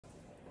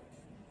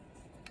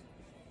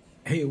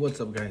Hey,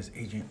 what's up, guys?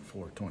 Agent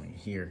 420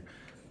 here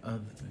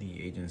of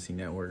the Agency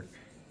Network.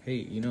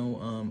 Hey,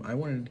 I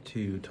wanted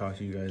to talk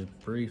to you guys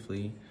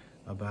briefly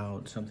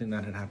about something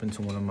that had happened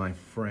to one of my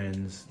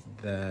friends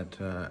that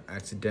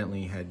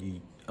accidentally had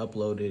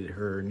uploaded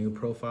her new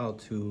profile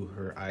to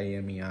her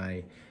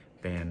IMEI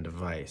banned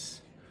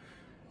device.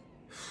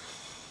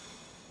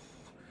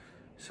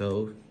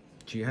 So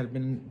she had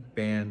been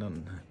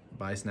banned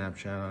by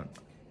Snapchat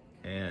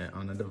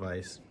on a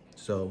device.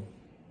 So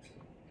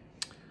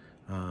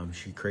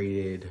she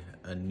created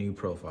a new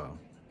profile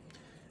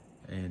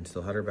and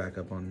still had her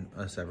backup on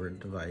a separate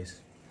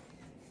device.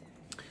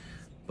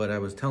 But I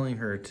was telling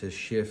her to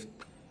shift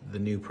the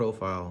new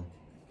profile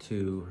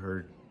to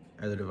her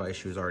other device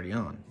she was already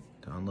on,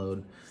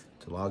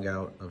 to log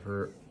out of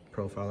her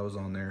profile that was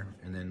on there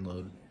and then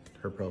load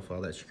her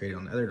profile that she created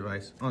on the other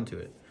device onto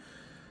it.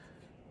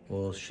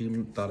 Well, she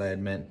thought I had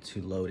meant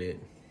to load it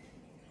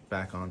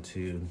back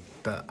onto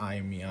the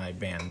IMEI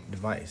banned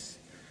device.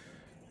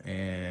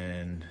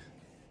 And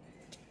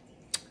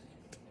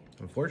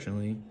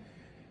unfortunately,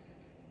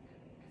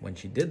 when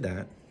she did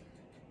that,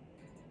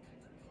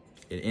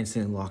 it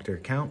instantly locked her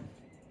account.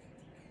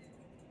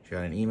 She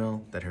got an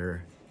email that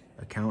her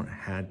account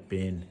had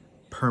been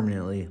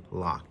permanently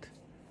locked.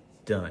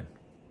 Done.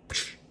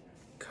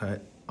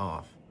 Cut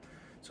off.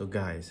 So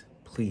guys,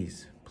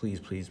 please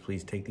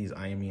take these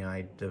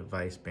IMEI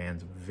device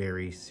bans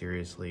very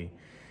seriously,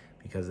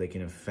 because they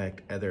can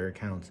affect other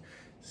accounts.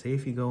 Say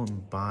if you go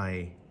and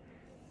buy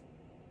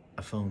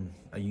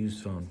a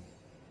used phone,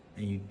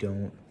 and you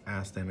don't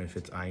ask them if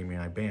it's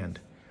IMEI banned,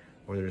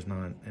 or there's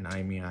not an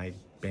IMEI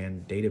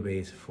banned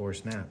database for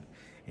Snap,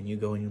 and you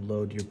go and you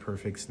load your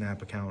perfect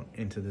Snap account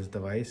into this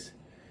device,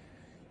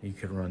 you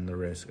could run the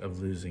risk of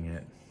losing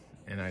it.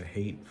 And I'd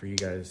hate for you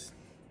guys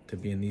to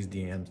be in these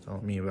DMs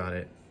telling me about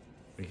it,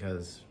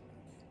 because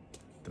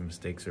the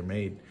mistakes are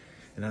made.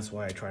 And that's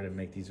why I try to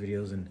make these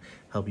videos and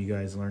help you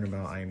guys learn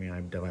about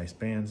IMEI device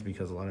bans,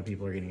 because a lot of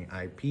people are getting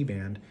IP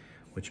banned,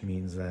 which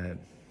means that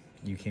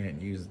you can't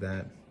use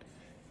that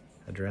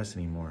address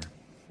anymore.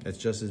 It's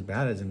just as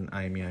bad as an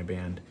IMEI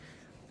banned,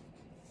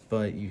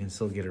 but you can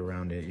still get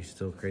around it. You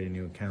still create a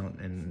new account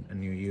and a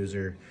new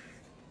user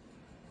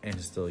and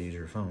still use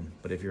your phone.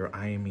 But if you're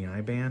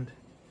IMEI banned,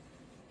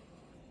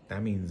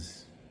 that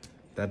means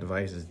that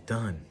device is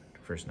done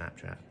for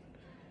Snapchat.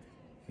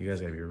 You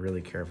guys gotta be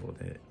really careful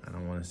with it. I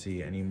don't want to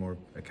see any more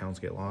accounts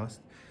get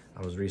lost.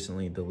 I was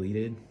recently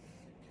deleted.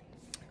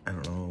 I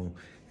don't know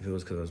if it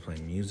was because I was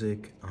playing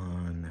music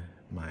on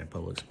my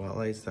public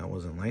spotlights that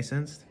wasn't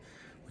licensed,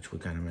 which would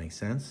kind of make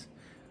sense.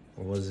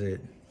 Or was it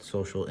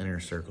social inner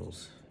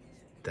circles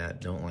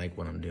that don't like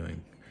what I'm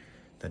doing,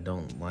 that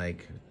don't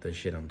like the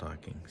shit I'm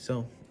talking?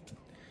 So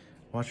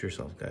watch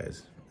yourself,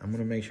 guys. I'm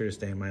gonna make sure to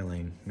stay in my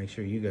lane. Make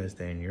sure you guys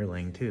stay in your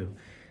lane too.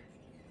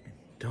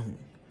 Don't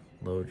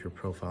load your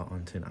profile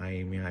onto an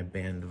IMEI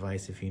banned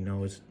device if you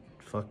know it's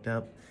fucked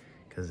up,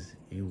 because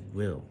you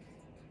will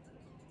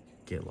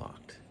get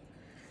locked.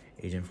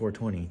 Agent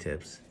 420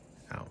 tips.